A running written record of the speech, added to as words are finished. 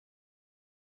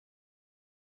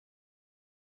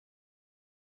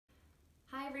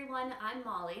Hi everyone, I'm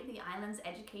Molly, the Island's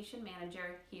Education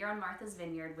Manager here on Martha's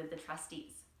Vineyard with the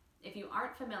Trustees. If you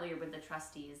aren't familiar with the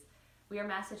Trustees, we are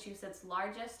Massachusetts'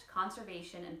 largest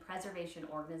conservation and preservation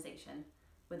organization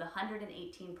with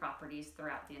 118 properties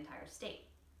throughout the entire state.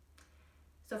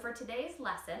 So for today's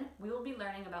lesson, we will be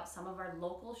learning about some of our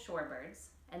local shorebirds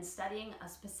and studying a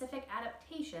specific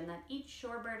adaptation that each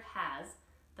shorebird has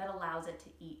that allows it to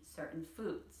eat certain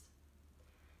foods.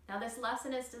 Now this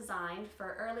lesson is designed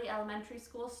for early elementary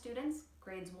school students,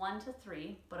 grades 1 to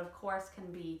 3, but of course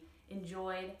can be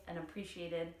enjoyed and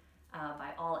appreciated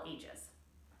by all ages.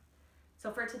 So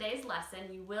for today's lesson,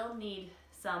 you will need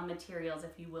some materials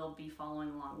if you will be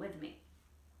following along with me.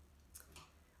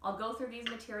 I'll go through these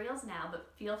materials now, but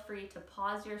feel free to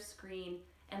pause your screen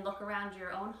and look around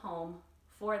your own home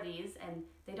for these, and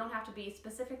they don't have to be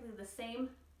specifically the same,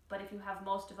 but if you have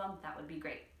most of them, that would be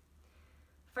great.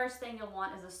 First thing you'll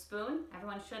want is a spoon.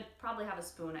 Everyone should probably have a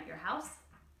spoon at your house.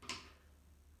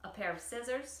 A pair of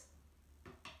scissors.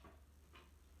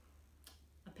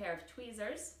 A pair of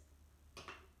tweezers.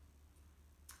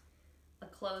 A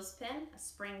clothespin, a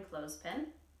spring clothespin.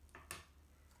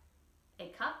 A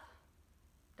cup.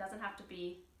 Doesn't have to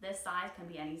be this size, can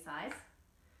be any size.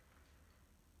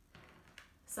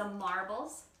 Some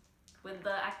marbles. With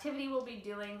the activity we'll be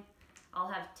doing, I'll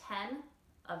have 10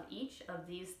 of each of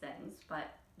these things, but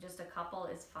just a couple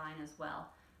is fine as well.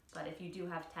 But if you do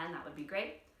have 10, that would be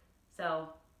great. So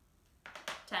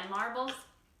 10 marbles,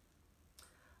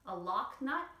 a lock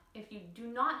nut. If you do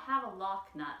not have a lock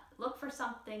nut, look for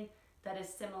something that is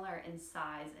similar in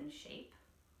size and shape.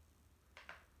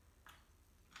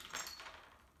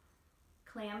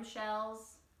 Clam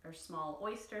shells or small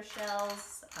oyster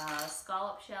shells,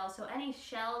 scallop shells, so any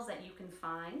shells that you can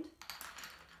find.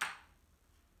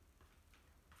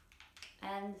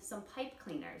 And some pipe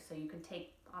cleaners. So you can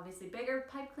take obviously bigger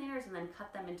pipe cleaners and then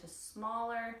cut them into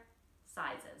smaller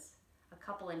sizes, a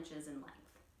couple inches in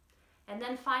length. And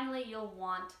then finally you'll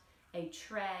want a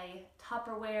tray,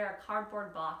 Tupperware, a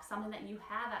cardboard box, something that you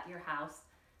have at your house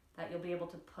that you'll be able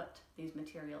to put these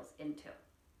materials into.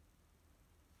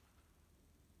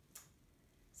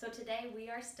 So today we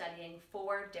are studying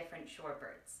 4 different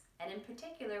shorebirds, and in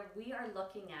particular we are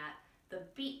looking at the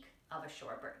beak of a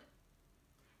shorebird.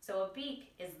 So a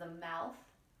beak is the mouth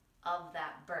of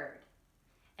that bird,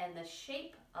 and the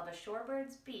shape of a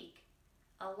shorebird's beak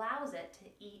allows it to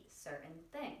eat certain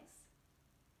things.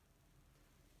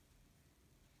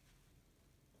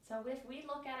 So if we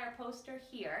look at our poster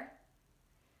here,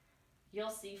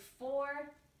 you'll see 4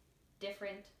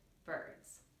 different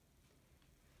birds.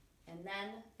 And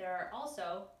then there are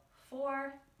also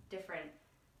 4 different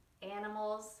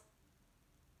animals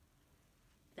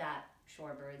that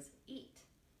shorebirds eat.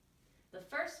 The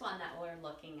first one that we're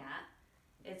looking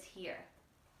at is here.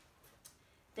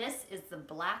 This is the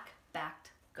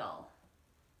black-backed gull.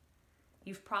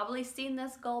 You've probably seen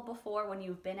this gull before when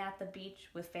you've been at the beach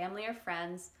with family or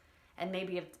friends, and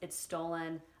maybe it's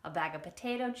stolen a bag of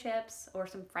potato chips or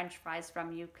some French fries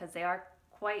from you, because they are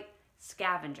quite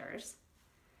scavengers.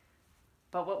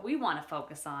 But what we want to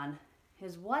focus on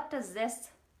is, what does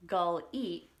this gull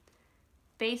eat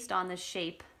based on the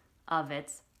shape of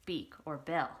its beak or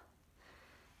bill?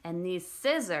 And these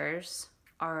scissors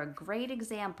are a great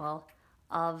example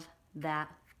of that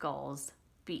gull's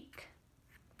beak.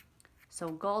 So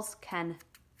gulls can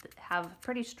have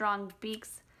pretty strong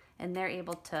beaks, and they're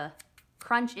able to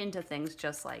crunch into things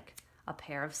just like a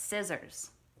pair of scissors.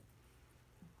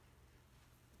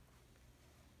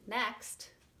 Next,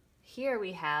 here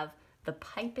we have the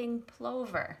piping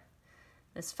plover.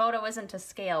 This photo isn't to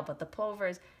scale, but the plover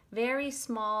is very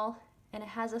small, and it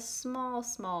has a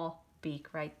small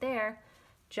beak right there,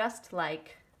 just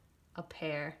like a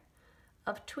pair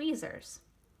of tweezers.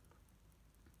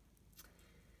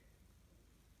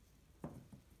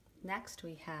 Next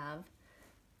we have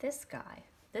this guy.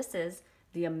 This is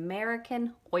the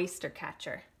American oyster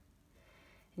catcher.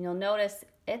 And you'll notice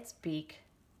its beak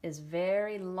is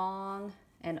very long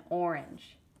and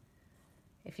orange.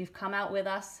 If you've come out with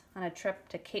us on a trip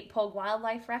to Cape Pogue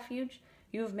Wildlife Refuge,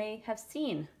 you may have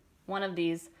seen one of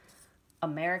these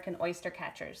American oyster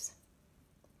catchers.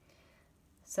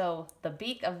 So the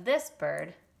beak of this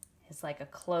bird is like a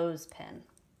clothespin,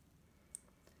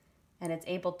 and it's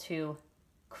able to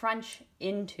crunch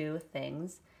into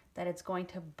things that it's going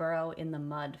to burrow in the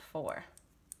mud for.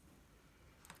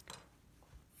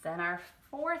 Then our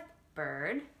 4th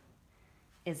bird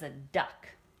is a duck.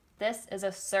 This is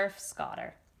a surf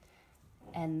scotter,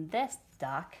 and this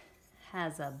duck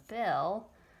has a bill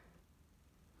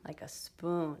like a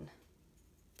spoon,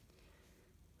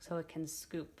 so it can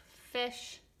scoop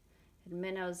fish and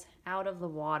minnows out of the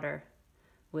water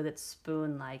with its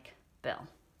spoon-like bill.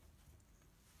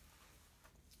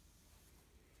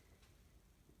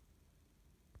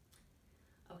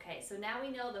 Okay, so now we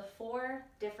know the 4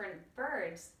 different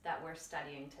birds that we're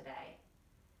studying today.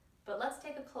 But let's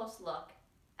take a close look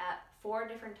at 4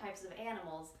 different types of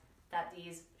animals that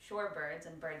these shorebirds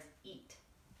and birds eat.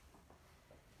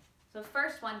 So the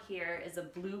first one here is a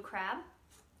blue crab.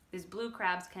 These blue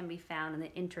crabs can be found in the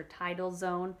intertidal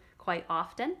zone quite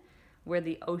often, where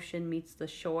the ocean meets the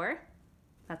shore.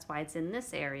 That's why it's in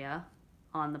this area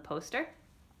on the poster.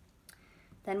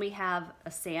 Then we have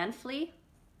a sand flea.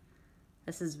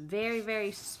 This is very,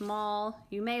 very small.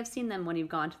 You may have seen them when you've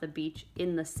gone to the beach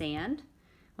in the sand,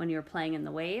 when you're playing in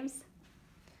the waves.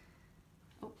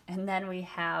 And then we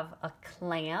have a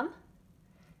clam.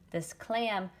 This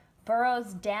clam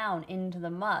burrows down into the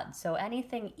mud. So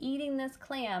anything eating this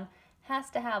clam has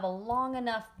to have a long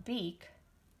enough beak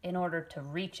in order to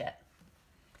reach it.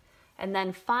 And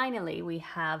then finally, we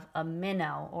have a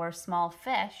minnow, or small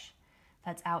fish,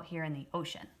 that's out here in the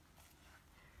ocean.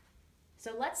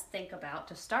 So let's think about,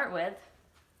 to start with,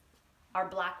 our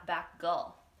black-backed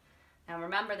gull. Now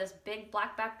remember, this big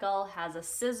black-backed gull has a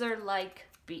scissor-like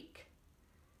beak.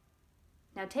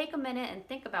 Now take a minute and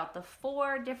think about the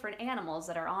 4 different animals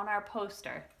that are on our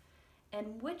poster,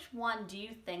 and which one do you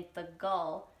think the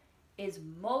gull is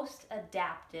most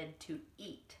adapted to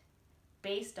eat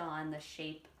based on the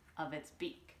shape of its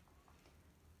beak?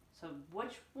 So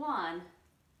which one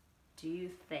do you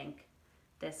think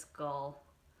this gull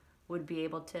would be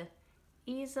able to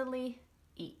easily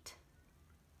eat?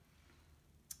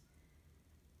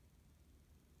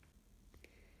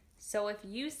 So if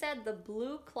you said the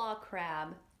blue claw crab,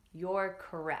 you're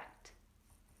correct.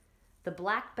 The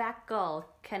black-backed gull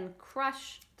can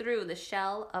crush through the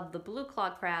shell of the blue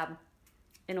claw crab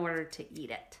in order to eat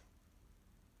it.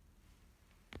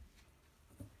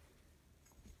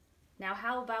 Now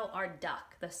how about our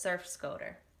duck, the surf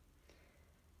scoter?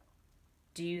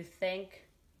 Do you think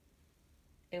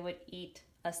it would eat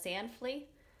a sand flea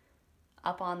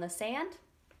up on the sand?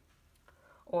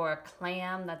 Or a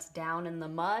clam that's down in the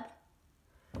mud?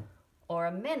 Or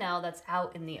a minnow that's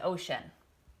out in the ocean?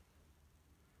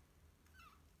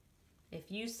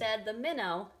 If you said the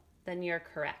minnow, then you're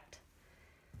correct.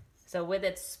 So with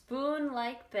its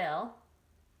spoon-like bill,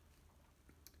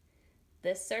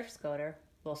 this surf scoter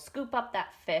will scoop up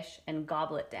that fish and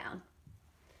gobble it down.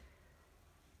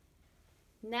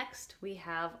 Next, we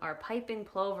have our piping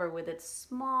plover with its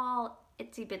small,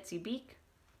 itsy-bitsy beak.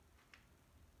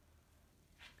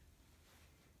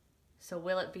 So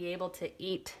will it be able to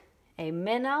eat a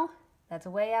minnow that's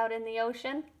way out in the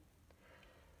ocean?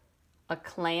 A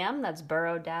clam that's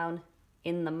burrowed down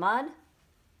in the mud?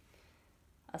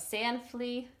 A sand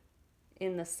flea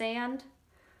in the sand?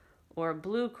 Or a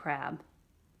blue crab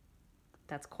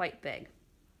that's quite big?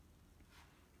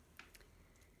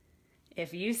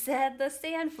 If you said the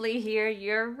sand flea here,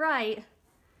 you're right.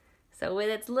 So with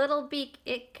its little beak,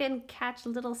 it can catch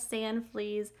little sand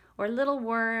fleas or little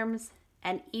worms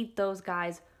and eat those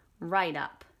guys right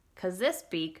up, because this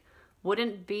beak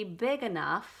wouldn't be big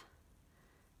enough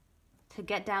to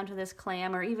get down to this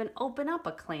clam or even open up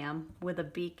a clam with a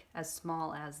beak as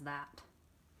small as that.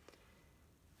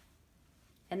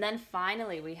 And then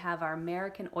finally, we have our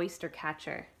American oyster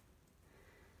catcher.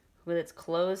 With its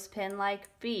clothespin-like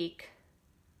beak,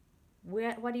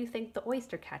 what do you think the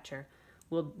oyster catcher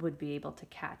would be able to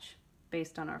catch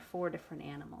based on our 4 different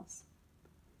animals?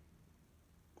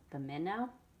 The minnow,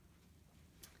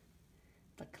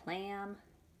 the clam,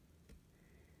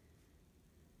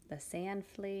 the sand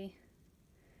flea,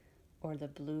 or the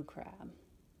blue crab?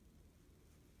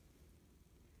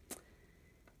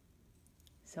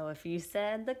 So if you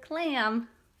said the clam,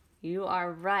 you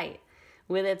are right.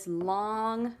 With its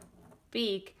long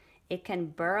beak, it can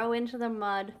burrow into the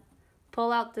mud,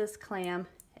 pull out this clam,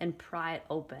 and pry it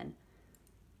open.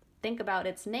 Think about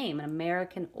its name, an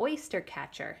American oyster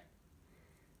catcher.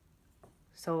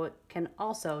 So it can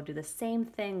also do the same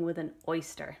thing with an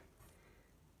oyster.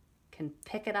 Can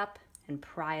pick it up and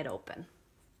pry it open.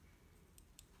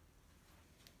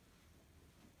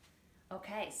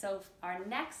 Okay, so our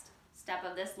next step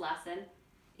of this lesson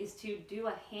is to do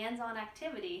a hands-on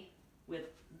activity with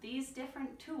these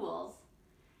different tools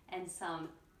and some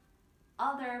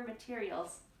other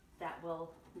materials that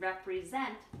will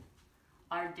represent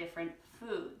our different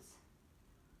foods,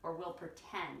 or will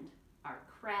pretend are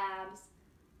crabs,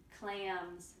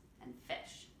 clams, and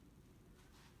fish.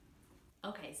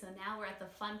 Okay, so now we're at the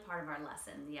fun part of our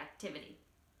lesson, the activity.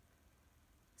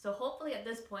 So hopefully at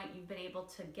this point you've been able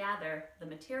to gather the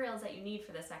materials that you need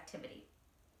for this activity.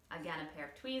 Again, a pair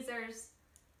of tweezers,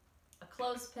 a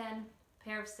clothespin,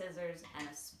 pair of scissors, and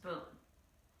a spoon.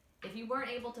 If you weren't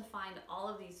able to find all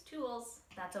of these tools,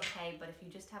 that's okay, but if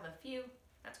you just have a few,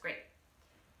 that's great.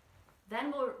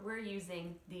 Then we're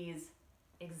using these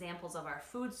examples of our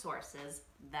food sources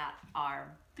that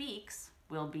our beaks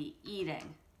will be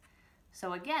eating.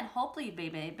 So again, hopefully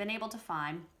you've been able to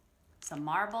find some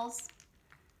marbles,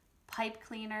 pipe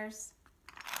cleaners,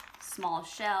 small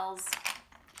shells,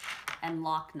 and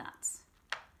lock nuts.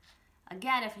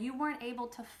 Again, if you weren't able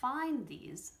to find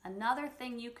these, another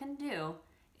thing you can do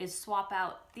is swap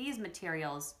out these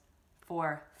materials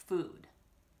for food.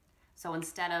 So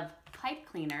instead of pipe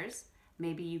cleaners,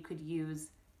 maybe you could use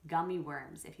gummy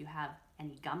worms if you have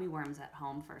any gummy worms at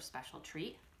home for a special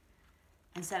treat.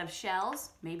 Instead of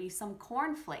shells, maybe some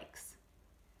corn flakes.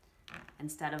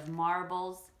 Instead of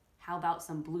marbles, how about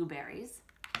some blueberries?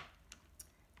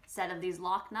 Instead of these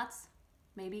lock nuts,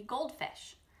 maybe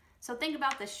goldfish. So think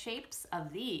about the shapes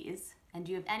of these, and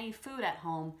do you have any food at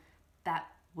home that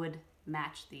would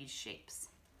match these shapes?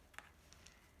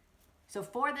 So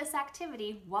for this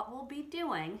activity, what we'll be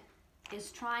doing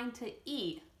is trying to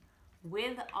eat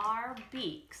with our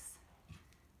beaks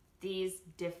these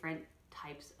different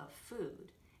types of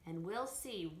food, and we'll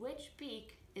see which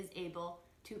beak is able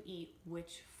to eat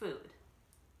which food.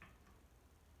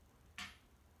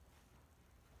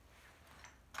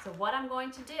 So what I'm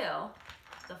going to do,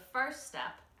 the first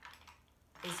step,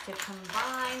 is to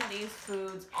combine these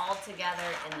foods all together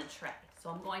in the tray. So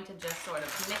I'm going to just sort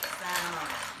of mix them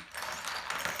around.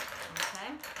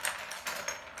 Okay?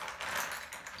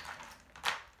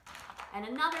 And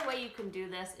another way you can do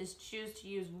this is choose to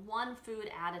use one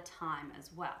food at a time as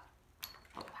well.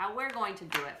 So how we're going to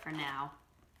do it for now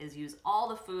is use all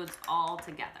the foods all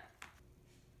together.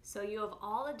 So you have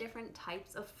all the different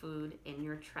types of food in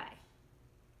your tray.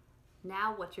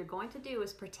 Now what you're going to do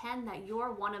is pretend that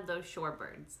you're one of those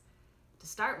shorebirds. To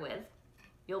start with,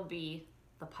 you'll be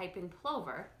the piping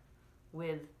plover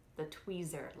with the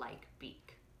tweezer-like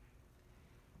beak.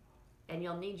 And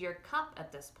you'll need your cup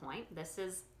at this point. This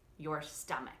is your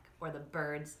stomach, or the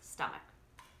bird's stomach.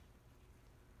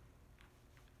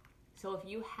 So if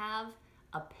you have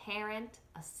a parent,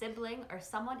 a sibling, or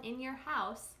someone in your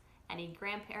house, any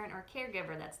grandparent or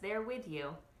caregiver that's there with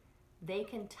you, they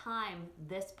can time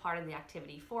this part of the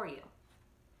activity for you.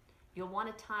 You'll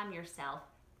want to time yourself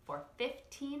for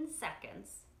 15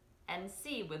 seconds and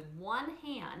see with one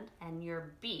hand and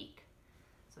your beak,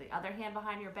 so the other hand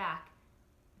behind your back,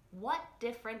 what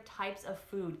different types of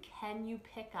food can you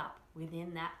pick up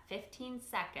within that 15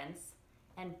 seconds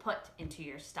and put into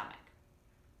your stomach?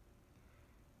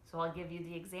 So I'll give you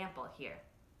the example here.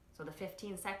 So the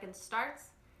 15 seconds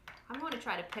starts. I'm going to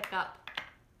try to pick up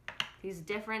these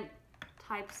different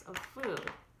types of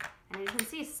food. And as you can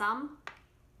see, some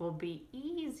will be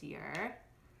easier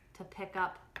to pick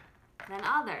up than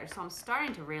others. So I'm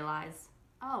starting to realize,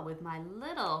 oh, with my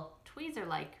little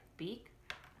tweezer-like beak,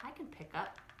 I can pick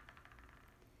up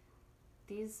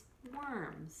these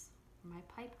worms, my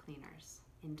pipe cleaners,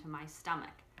 into my stomach.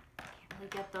 Can't really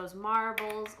get those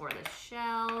marbles or the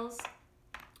shells,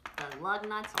 the lug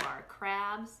nuts or our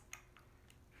crabs,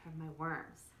 or my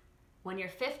worms. When your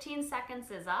 15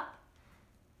 seconds is up,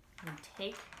 you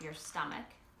take your stomach,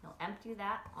 you'll empty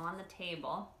that on the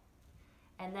table,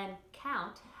 and then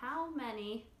count how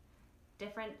many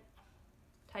different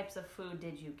types of food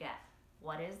did you get.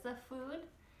 What is the food?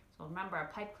 So remember,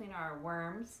 a pipe cleaner are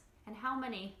worms. And how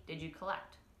many did you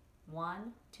collect?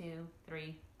 1, 2,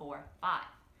 3, 4, 5.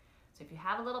 So if you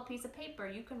have a little piece of paper,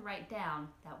 you can write down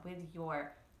that with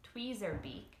your tweezer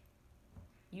beak,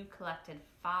 you collected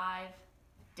 5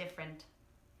 different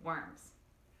worms.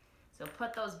 So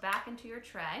put those back into your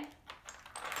tray,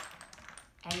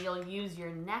 and you'll use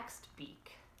your next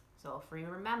beak. So if you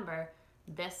remember,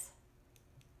 this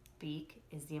beak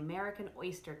is the American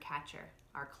oyster catcher,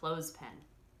 our clothespin.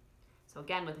 So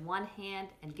again, with one hand,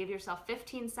 and give yourself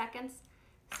 15 seconds,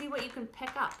 see what you can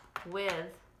pick up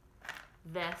with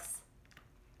this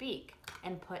beak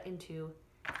and put into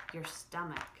your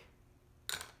stomach.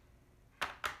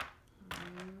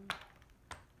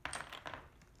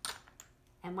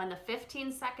 And when the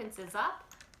 15 seconds is up,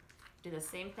 do the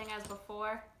same thing as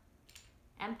before.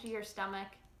 Empty your stomach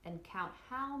and count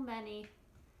how many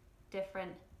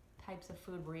different types of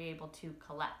food we're able to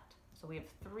collect. So we have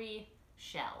 3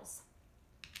 shells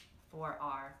for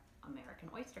our American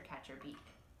oyster catcher beak.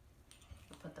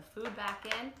 You'll put the food back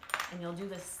in, and you'll do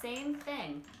the same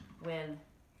thing with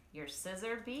your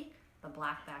scissor beak, the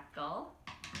blackback gull,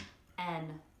 and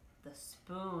the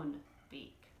spoon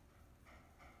beak.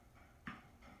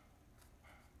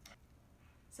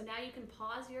 So now you can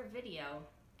pause your video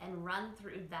and run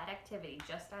through that activity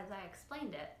just as I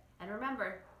explained it, And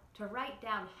remember to write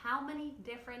down how many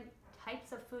different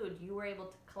types of food you were able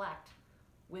to collect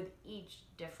with each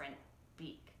different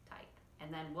beak type.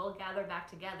 And then we'll gather back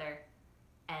together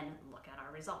and look at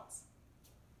our results.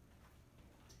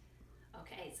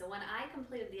 Okay, so when I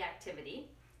completed the activity,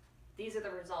 these are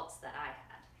the results that I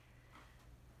had.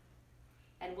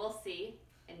 And we'll see,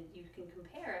 and you can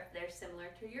compare if they're similar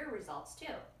to your results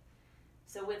too.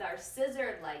 So with our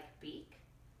scissor-like beak,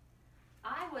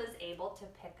 I was able to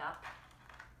pick up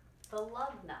the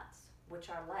lug nuts, which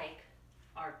are like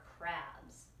our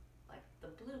crabs, like the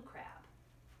blue crab.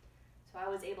 So I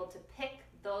was able to pick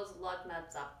those lug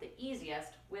nuts up the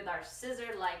easiest with our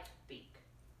scissor-like beak.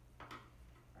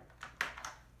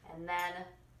 And then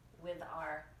with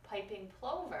our piping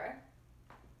plover,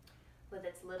 with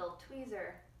its little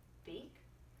tweezer beak,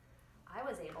 I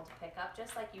was able to pick up,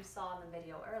 just like you saw in the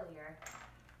video earlier,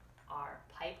 our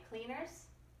pipe cleaners,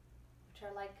 which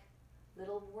are like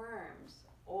little worms,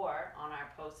 or on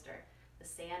our poster, the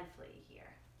sand flea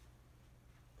here,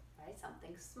 right?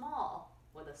 Something small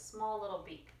with a small little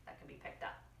beak that can be picked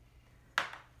up.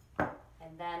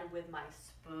 And then with my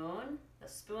spoon, the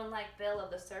spoon-like bill of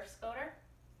the surf scoter,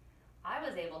 I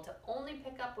was able to only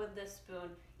pick up with this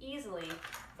spoon easily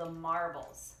the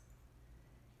marbles.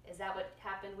 Is that what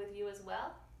happened with you as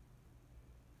well?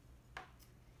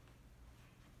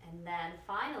 And then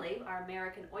finally, our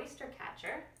American oyster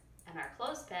catcher and our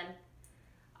clothespin,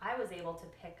 I was able to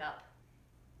pick up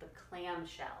the clam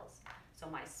shells. So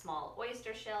my small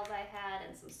oyster shells I had,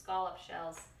 and some scallop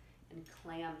shells and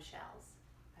clam shells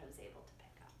I was able to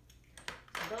pick up.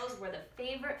 So those were the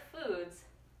favorite foods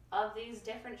of these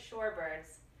different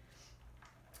shorebirds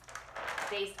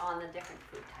based on the different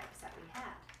food types that we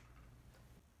had.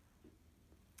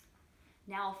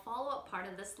 Now a follow-up part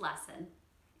of this lesson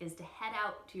is to head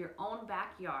out to your own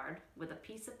backyard with a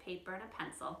piece of paper and a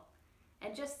pencil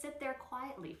and just sit there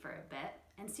quietly for a bit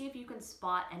and see if you can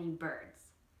spot any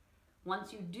birds.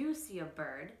 Once you do see a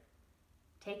bird,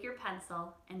 take your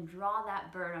pencil and draw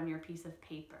that bird on your piece of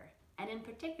paper. And in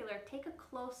particular, take a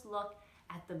close look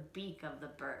at the beak of the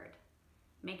bird.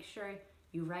 Make sure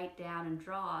you write down and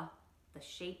draw the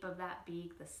shape of that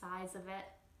beak, the size of it,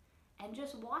 and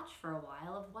just watch for a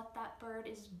while of what that bird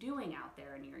is doing out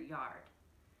there in your yard.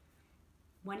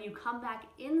 When you come back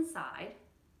inside,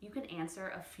 you can answer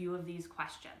a few of these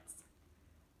questions.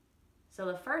 So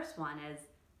the first one is,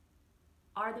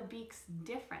 are the beaks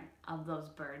different of those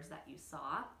birds that you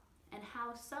saw, and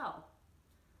how so?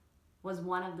 Was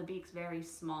one of the beaks very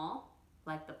small,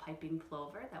 like the piping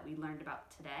plover that we learned about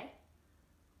today?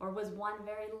 Or was one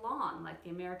very long, like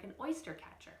the American oyster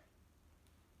catcher?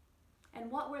 And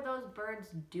what were those birds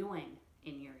doing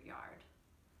in your yard?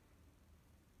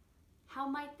 How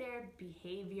might their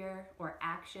behavior or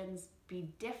actions be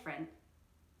different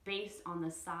based on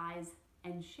the size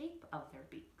and shape of their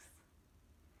beaks?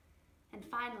 And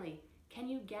finally, can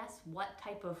you guess what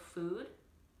type of food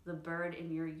the bird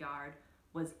in your yard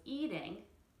was eating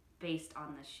based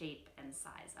on the shape and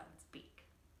size of its beak?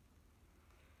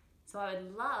 So I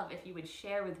would love if you would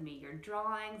share with me your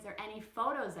drawings or any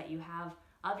photos that you have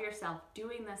of yourself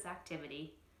doing this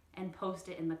activity and post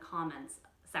it in the comments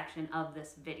section of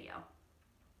this video.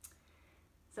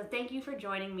 So thank you for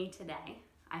joining me today.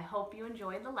 I hope you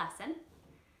enjoyed the lesson.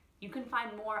 You can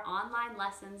find more online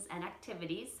lessons and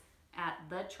activities at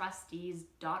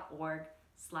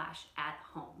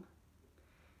thetrustees.org/at-home.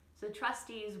 So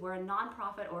Trustees, we're a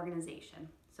nonprofit organization,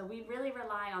 so we really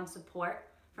rely on support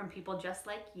from people just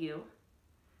like you.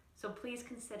 So please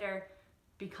consider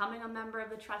becoming a member of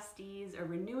the Trustees or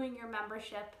renewing your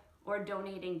membership or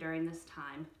donating during this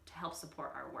time to help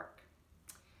support our work.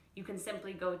 You can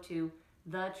simply go to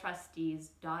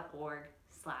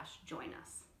thetrustees.org/join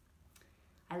us.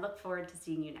 I look forward to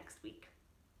seeing you next week.